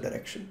opposite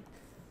direction.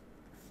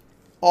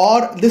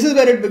 Or this is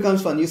where it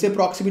becomes fun. You say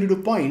proximity to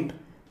point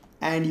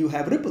and you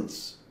have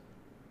ripples.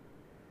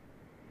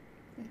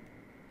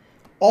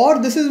 Or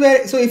this is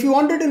where, so if you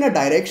want it in a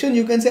direction,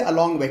 you can say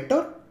along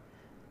vector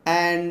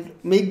and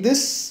make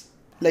this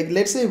like,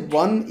 let's say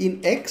 1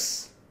 in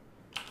X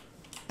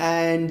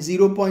and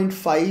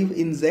 0.5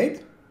 in Z.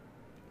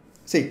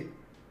 See.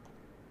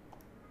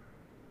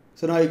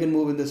 So now you can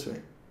move in this way.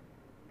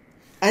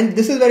 And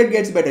this is where it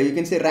gets better. You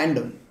can say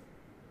random.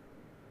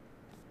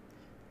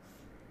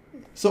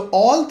 So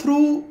all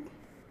through,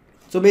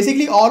 so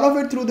basically all of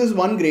it through this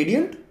one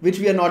gradient, which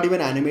we are not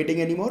even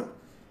animating anymore.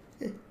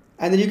 Okay.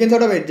 And then you can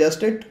sort of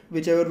adjust it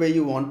whichever way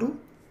you want to.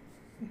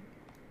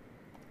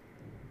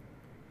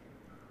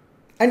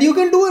 And you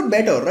can do it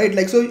better, right?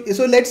 Like, so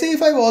let's say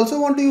if I also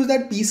want to use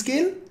that P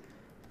scale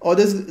or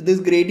this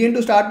gradient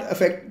to start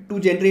to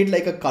generate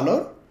like a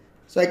color.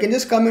 So I can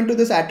just come into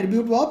this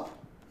attribute VOP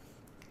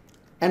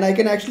and I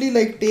can actually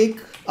like take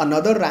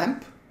another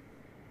ramp.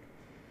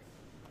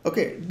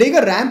 Okay, take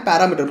a ramp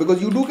parameter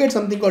because you do get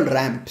something called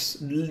ramps.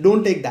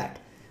 Don't take that.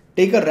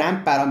 Take a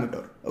ramp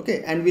parameter.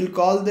 Okay, and we'll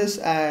call this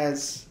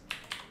as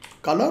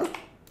color.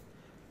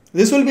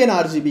 This will be an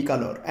RGB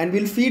color and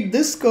we'll feed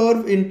this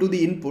curve into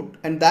the input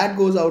and that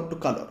goes out to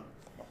color.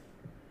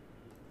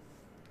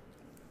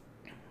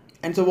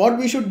 And so what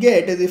we should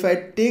get is if I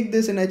take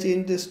this and I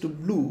change this to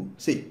blue,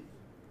 see,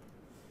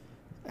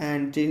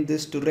 and change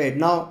this to red.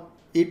 Now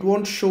it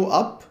won't show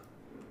up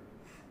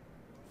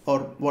or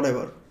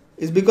whatever.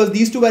 It's because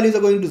these two values are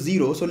going to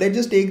 0. So let's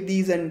just take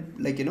these and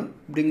like, you know,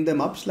 bring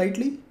them up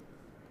slightly.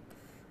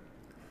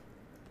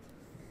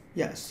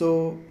 Yeah,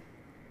 so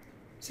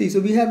see,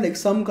 so we have like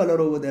some color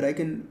over there. I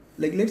can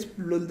like, let's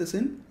pull this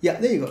in. Yeah,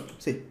 there you go.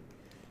 See.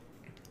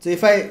 So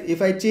if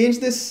I change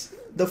this,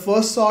 the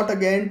first sort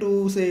again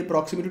to say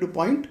proximity to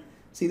point,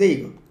 see, there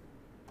you go.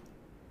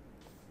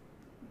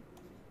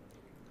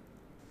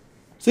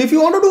 So if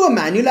you want to do a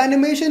manual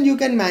animation, you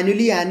can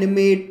manually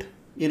animate,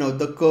 you know,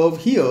 the curve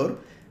here.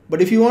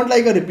 But if you want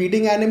like a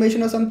repeating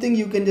animation or something,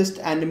 you can just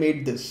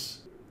animate this.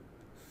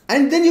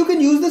 And then you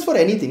can use this for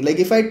anything. Like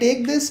if I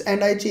take this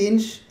and I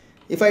change,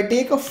 if I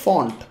take a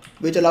font,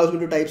 which allows me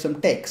to type some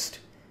text.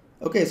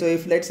 Okay, so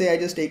if let's say I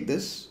just take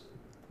this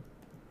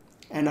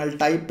and I'll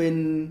type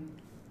in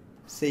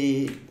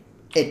say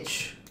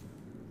H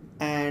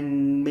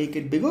and make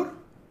it bigger.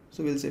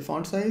 So we'll say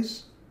font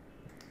size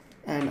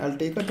and I'll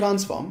take a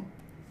transform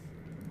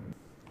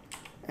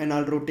and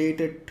I'll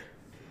rotate it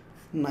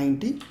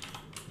 90.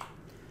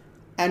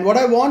 And what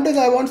I want is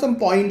I want some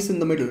points in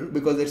the middle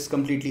because it's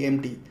completely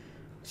empty.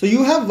 So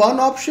you have one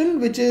option,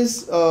 which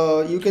is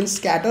you can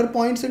scatter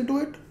points into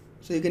it.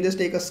 So you can just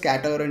take a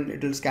scatter and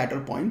it will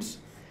scatter points.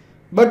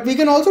 But we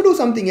can also do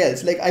something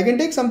else. Like I can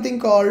take something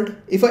called,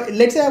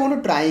 let's say I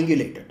want to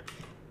triangulate it.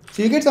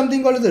 So you get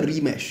something called as a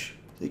remesh.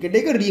 So you can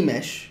take a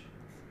remesh,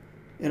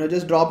 you know,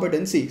 just drop it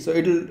and see. So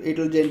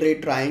it'll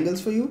generate triangles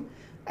for you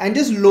and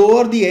just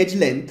lower the edge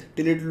length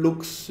till it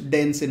looks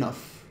dense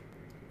enough.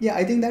 Yeah,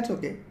 I think that's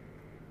okay.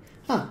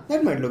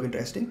 That might look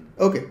interesting.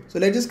 Okay, so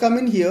let's just come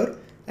in here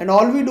and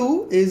all we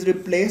do is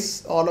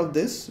replace all of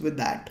this with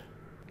that.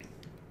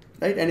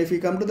 Right, and if we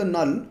come to the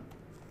null,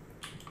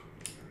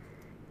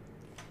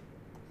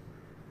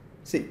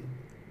 see,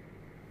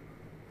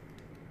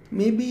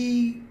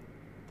 maybe,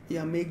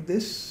 yeah, make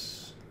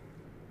this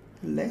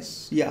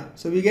less. Yeah,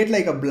 so we get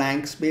like a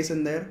blank space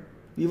in there.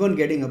 We weren't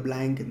getting a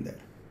blank in there.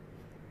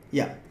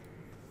 Yeah.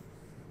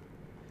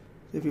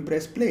 So if you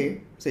press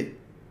play, see.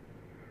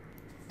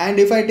 And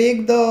if I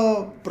take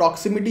the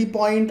proximity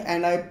point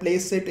and I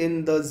place it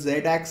in the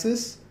Z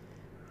axis,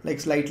 like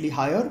slightly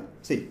higher,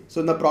 see,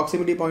 so the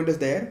proximity point is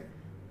there.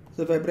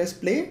 So if I press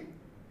play,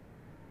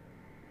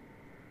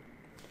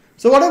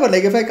 so whatever,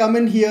 like if I come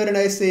in here and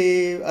I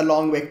say a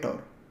long vector,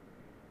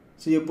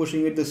 so you're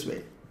pushing it this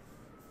way.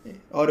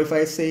 Or if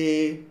I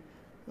say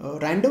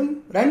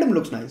random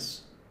looks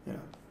nice. Yeah.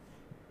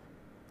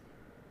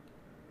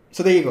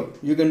 So there you go.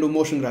 You can do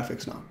motion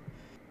graphics now.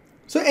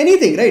 So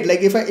anything, right? Like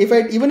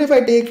even if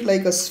I take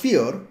like a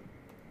sphere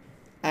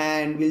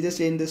and we'll just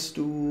change this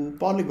to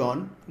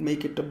polygon,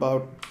 make it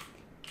about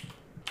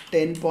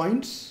 10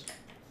 points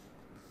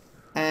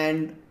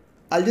and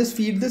I'll just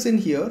feed this in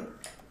here.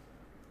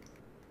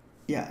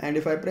 Yeah, and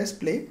if I press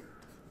play,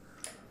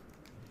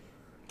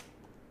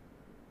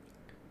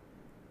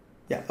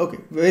 yeah, okay,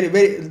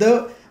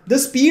 the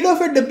speed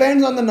of it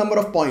depends on the number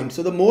of points.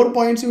 So the more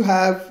points you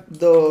have,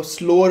 the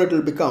slower it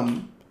will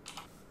become.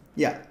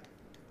 Yeah.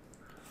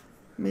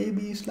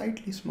 Maybe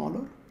slightly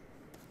smaller.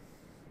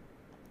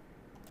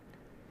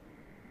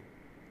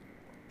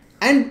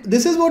 And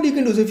this is what you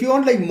can do. So if you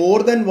want like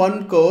more than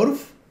one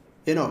curve,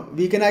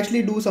 we can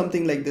actually do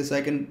something like this.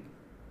 I can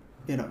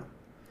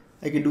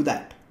do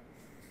that.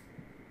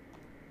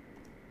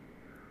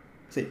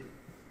 See.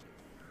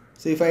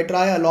 So if I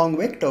try a long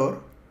vector,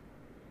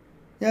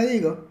 yeah, there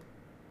you go.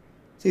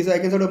 See, so I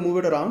can sort of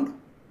move it around.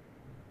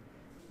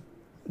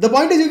 The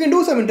point is you can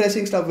do some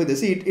interesting stuff with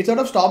this. See, it sort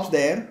of stops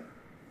there.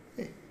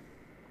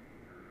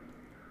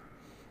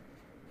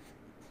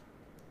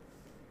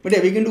 But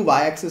yeah, we can do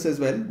y-axis as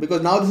well,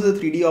 because now this is a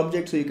 3D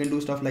object, so you can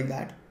do stuff like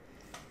that.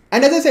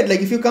 And as I said, like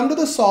if you come to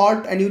the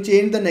sort and you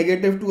change the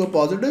negative to a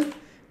positive,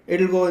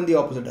 it'll go in the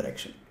opposite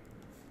direction.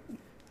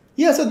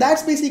 Yeah, so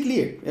that's basically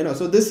it.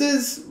 So this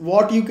is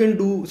what you can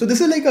do. So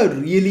this is like a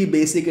really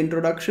basic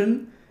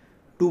introduction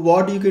to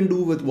what you can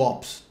do with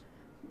VOPs.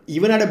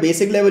 Even at a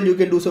basic level, you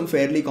can do some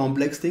fairly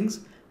complex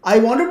things. I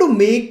wanted to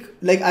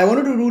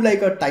do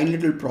like a tiny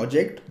little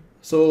project.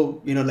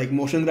 So, like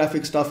motion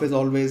graphic stuff is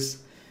always,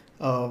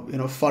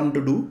 fun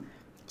to do.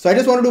 So I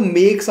just wanted to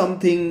make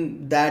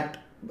something that,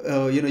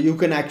 you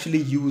can actually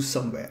use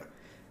somewhere.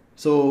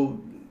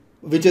 So,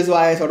 which is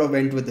why I sort of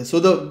went with this. So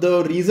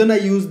the reason I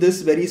use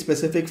this very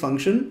specific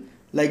function,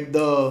 like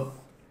the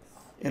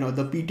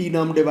pt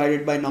num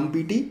divided by num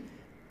pt,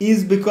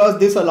 is because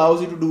this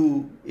allows you to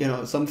do,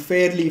 some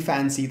fairly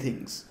fancy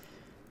things.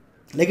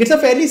 Like it's a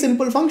fairly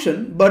simple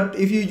function, but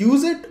if you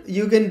use it,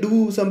 you can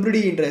do some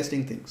pretty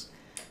interesting things.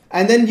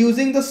 And then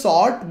using the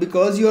sort,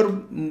 because you're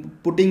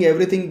putting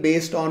everything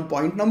based on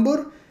point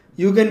number,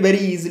 you can very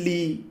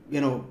easily,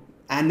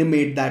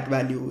 animate that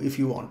value if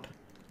you want.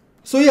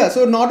 So yeah,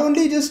 so not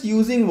only just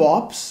using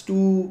VOPs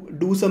to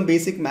do some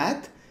basic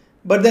math,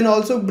 but then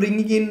also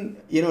bringing in,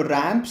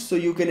 ramps so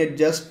you can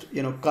adjust,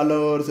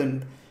 colors,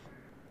 and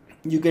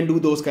you can do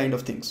those kind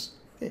of things.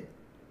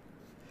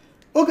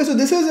 Okay, so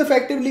this is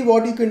effectively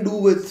what you can do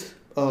with,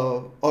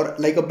 or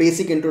like a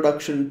basic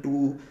introduction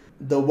to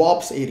the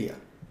VOPs area.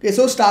 Okay,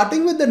 so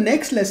starting with the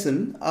next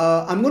lesson,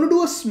 I'm going to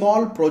do a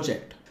small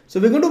project. So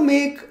we're going to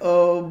make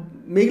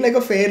like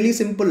a fairly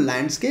simple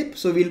landscape.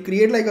 So we'll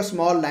create like a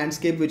small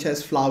landscape which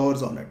has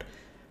flowers on it.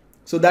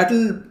 So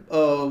that'll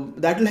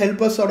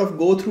help us sort of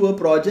go through a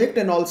project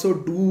and also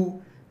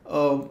do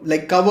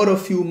like cover a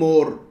few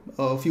more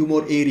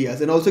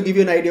areas, and also give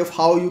you an idea of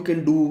how you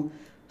can do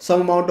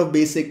some amount of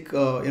basic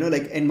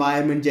like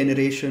environment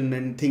generation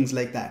and things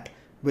like that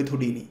with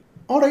Houdini.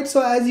 Alright,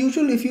 so as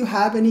usual, if you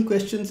have any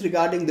questions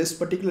regarding this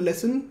particular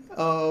lesson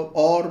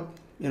or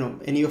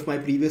any of my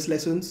previous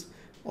lessons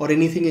or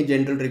anything in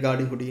general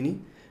regarding Houdini,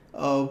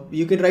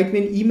 you can write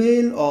me an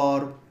email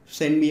or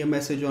send me a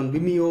message on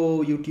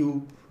Vimeo,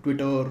 YouTube,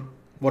 Twitter,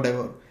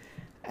 whatever,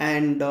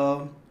 and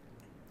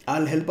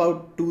I'll help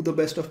out to the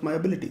best of my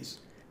abilities.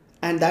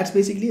 And that's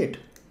basically it.